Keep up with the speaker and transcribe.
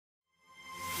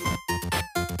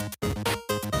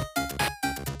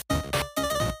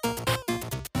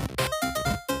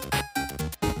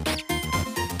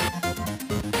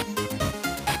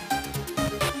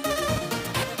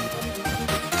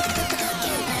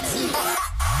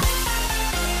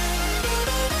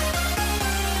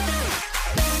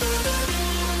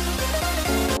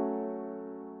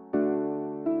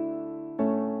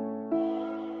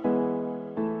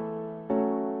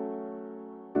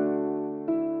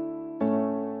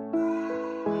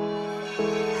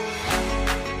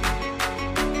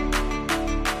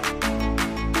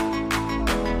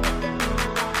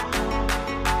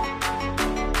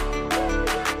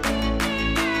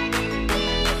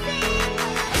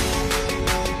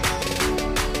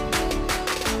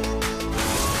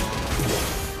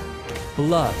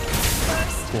Blood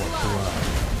First for blood.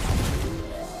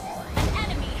 An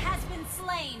enemy has been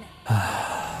slain.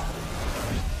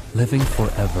 Living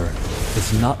forever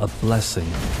is not a blessing,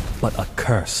 but a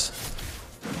curse.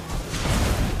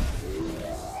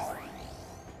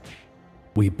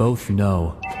 We both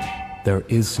know there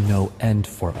is no end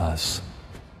for us.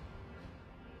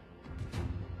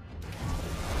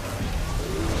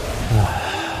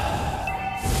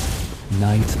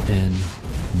 Night in,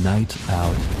 night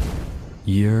out,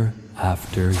 year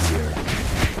after year.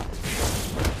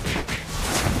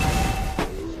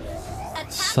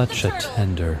 Such a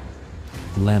tender,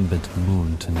 lambent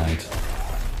moon tonight.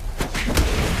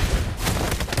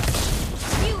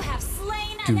 You have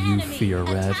slain Do an you enemy. fear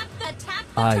red? Attack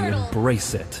the I turtle.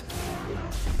 embrace it.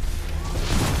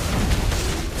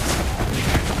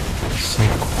 So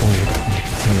cold and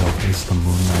pale is the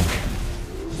moonlight,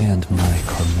 and my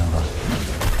Carmilla.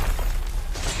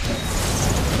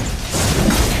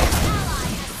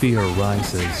 Fear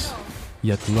rises,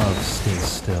 yet love stays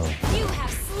still. You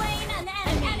have slain an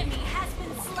enemy. An enemy has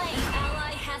been slain.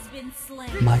 Ally has been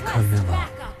slain. My Request Carmilla,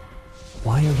 backup.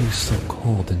 why are you so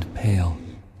cold and pale,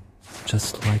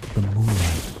 just like the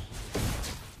moonlight?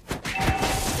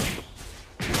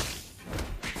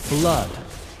 Blood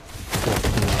for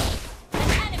blood. An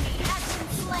enemy has been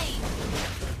slain.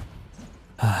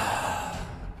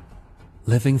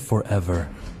 Living forever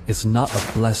is not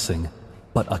a blessing,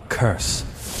 but a curse.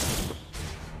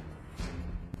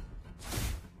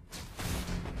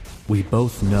 We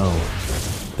both know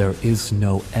there is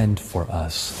no end for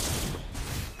us.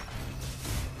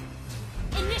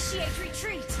 Initiate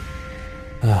retreat.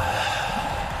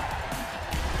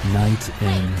 Night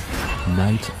in,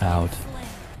 night out,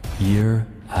 year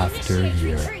after Initiate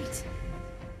year. retreat.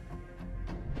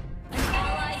 An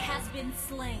ally has been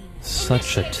slain.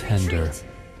 Such a Initiate tender, retreat.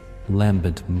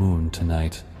 lambent moon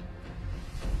tonight.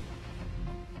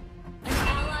 An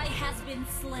ally has been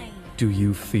slain. Do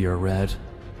you fear red?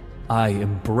 I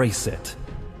embrace it.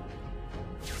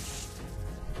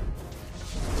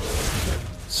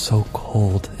 So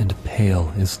cold and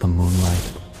pale is the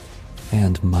moonlight,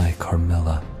 and my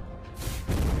Carmilla.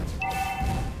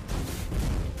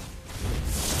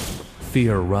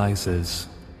 Fear rises,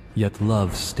 yet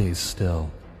love stays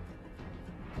still.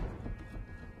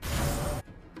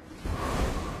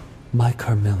 My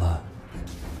Carmilla,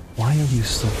 why are you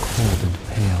so cold and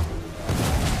pale,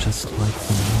 just like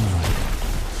the moonlight?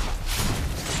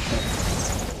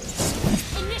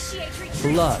 Initiate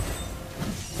retreat. Blood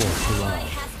for Ally blood.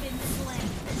 has been slain.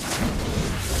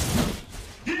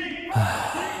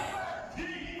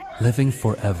 Living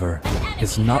forever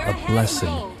is not a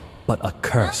blessing, but a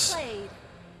curse. Well played.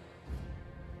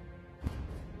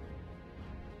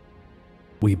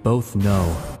 We both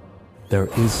know there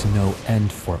is no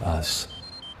end for us.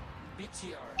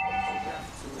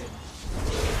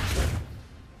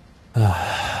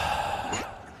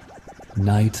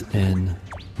 Night in,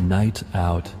 night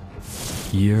out,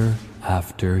 year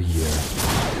after year.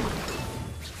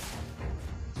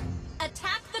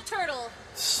 Attack the turtle.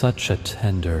 Such a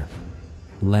tender,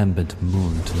 lambent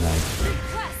moon tonight.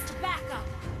 Request backup.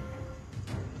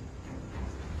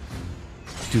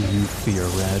 Do you fear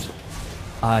red?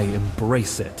 I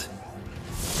embrace it.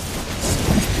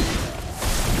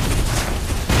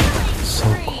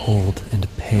 So cold and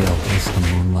pale is the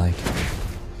moonlight,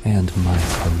 and my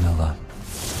Carmilla.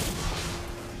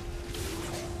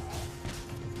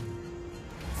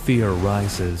 Fear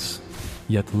rises,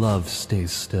 yet love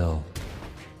stays still.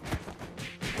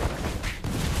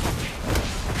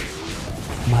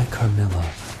 My Carmilla,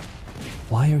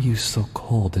 why are you so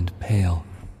cold and pale,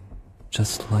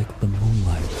 just like the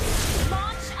moonlight?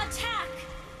 Launch attack.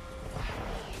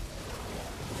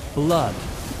 Blood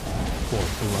for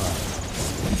blood.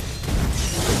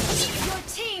 Your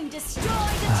team destroyed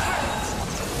a turret.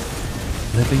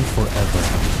 Living forever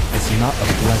is not a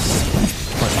blessing,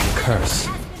 but a curse.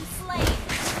 Has been slain.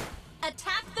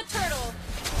 Attack the turtle.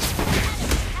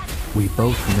 Enemy has been We slain.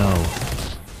 both know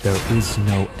there is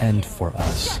no end for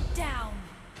us. Shut down.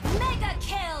 Mega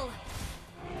kill.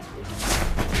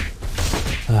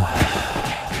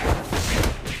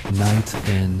 Night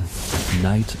in,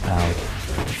 night out,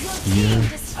 Your team year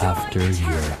destroyed after a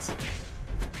year. turret.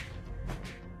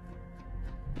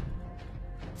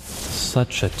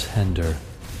 Such a tender,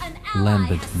 An ally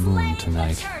lambent has moon slain the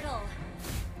tonight. turtle.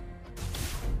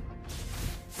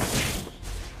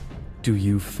 Do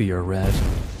you fear red?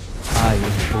 I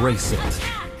embrace it.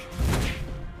 Attack.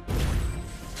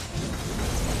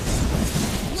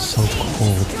 So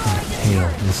cold and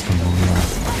pale is the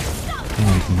moonlight,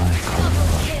 and my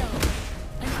Carmilla. Kill.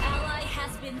 An ally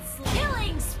has been slain.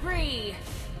 Killing spree.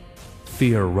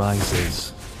 Fear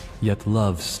rises, yet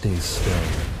love stays still.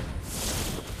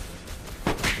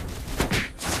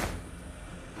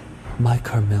 My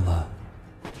Carmilla,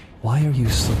 why are you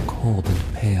so cold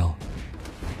and pale,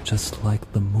 just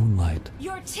like the moonlight?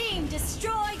 Your team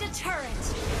destroyed a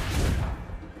turret.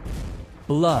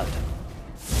 Blood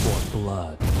for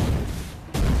blood.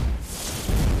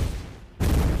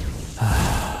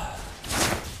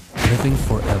 Living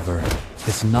forever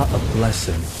is not a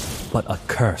blessing, but a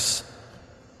curse.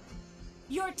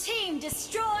 Your team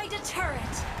destroyed a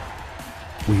turret.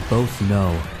 We both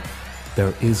know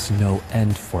there is no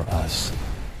end for us.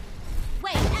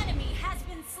 Wait, enemy has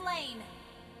been slain.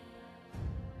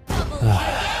 Double kill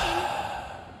game.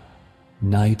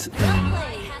 Night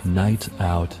in, night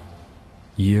out,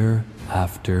 year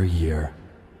after year.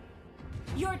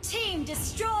 Your team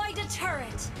destroyed a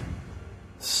turret.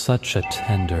 Such a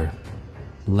tender,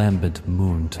 lambent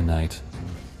moon tonight.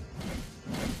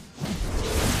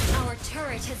 Our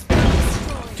turret has been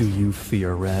destroyed. Do you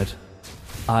fear red?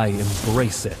 I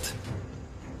embrace it.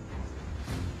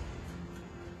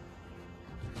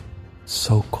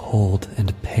 So cold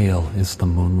and pale is the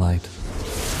moonlight,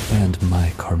 and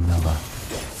my Carmilla.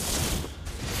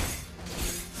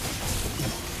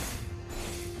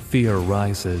 Fear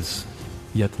rises,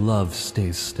 yet love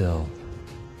stays still.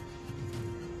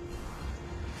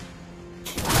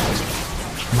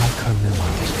 My Carmilla,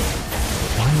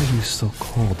 why are you so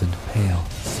cold and pale,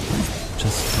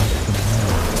 just like the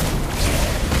moon?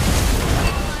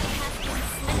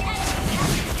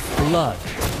 Blood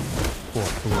for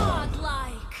blood.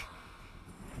 Godlike.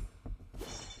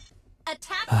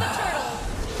 Attack the turtle.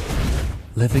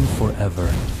 Living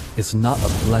forever is not a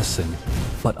blessing,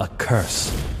 but a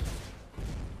curse.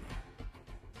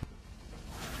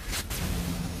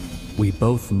 We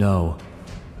both know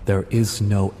there is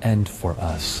no end for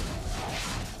us.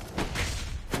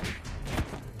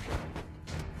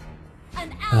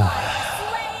 An ally has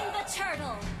slain the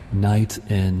turtle. Night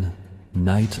in,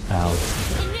 night out,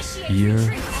 Initiate year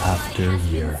retreat. after Ally has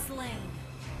been year. slain.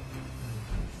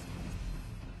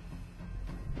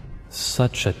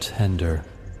 Such a tender,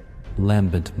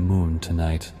 lambent moon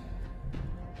tonight.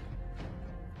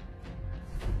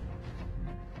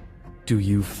 Do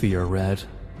you fear red?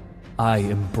 I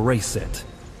embrace it.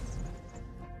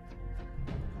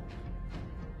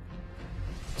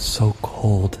 So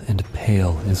cold and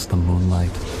pale is the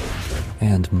moonlight,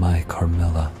 and my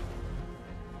Carmilla.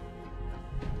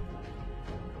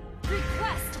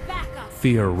 Request backup.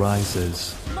 Fear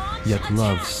rises, Launch yet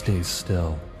love attack. stays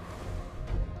still.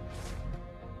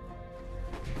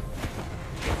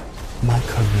 My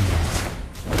Carmilla,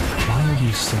 why are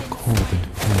you so cold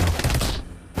and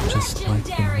pale, just like the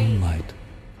Legendary. moonlight?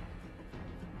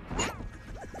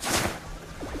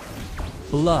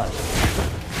 Blood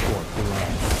for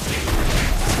blood.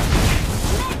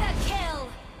 Mega kill.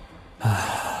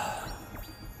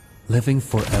 Living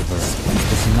forever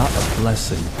is not a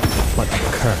blessing, but a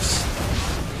curse.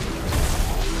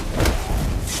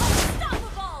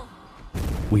 Unstoppable.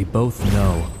 We both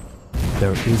know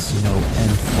there is no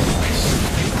end for us.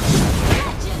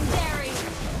 Legendary.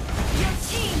 Your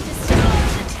team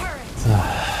destroyed the turret.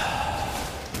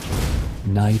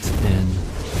 Night in,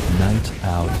 night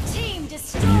out, Your team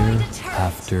destroyed year the turret.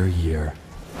 after year.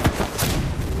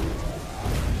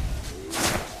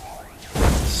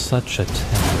 Such a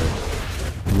tender,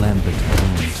 lambent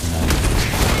moon tonight.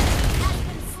 Has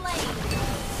been slain.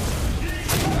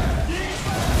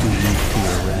 Do you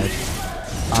fear red?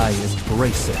 I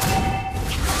embrace it.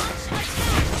 Launch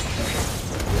attack.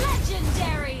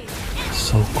 Legendary.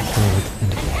 So cold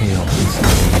and pale is the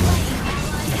moonlight,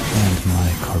 and my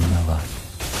Carmilla.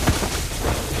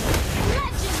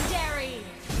 Legendary.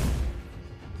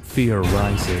 Fear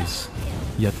rises,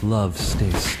 yet love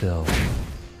stays still.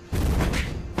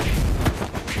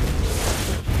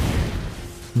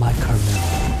 My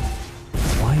Carmilla,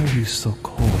 why are you so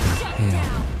cold and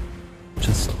pale,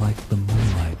 just like the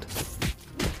moonlight?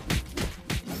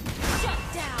 Shut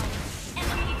down.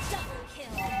 Enemy double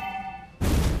kill.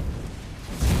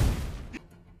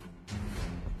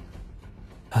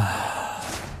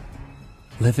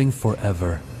 Living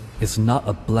forever is not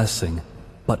a blessing,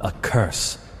 but a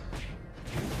curse.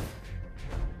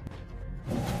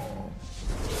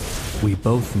 We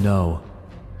both know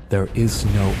there is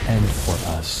no end for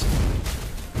us.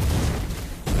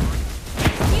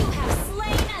 You have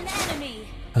slain an enemy.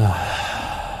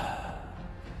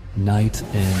 Night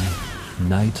in,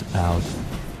 night out,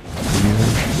 year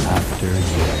after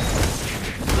year.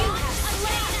 You have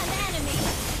slain an enemy.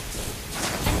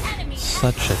 An enemy has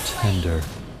Such a been slain. tender,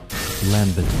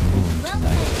 lambent moon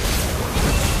tonight.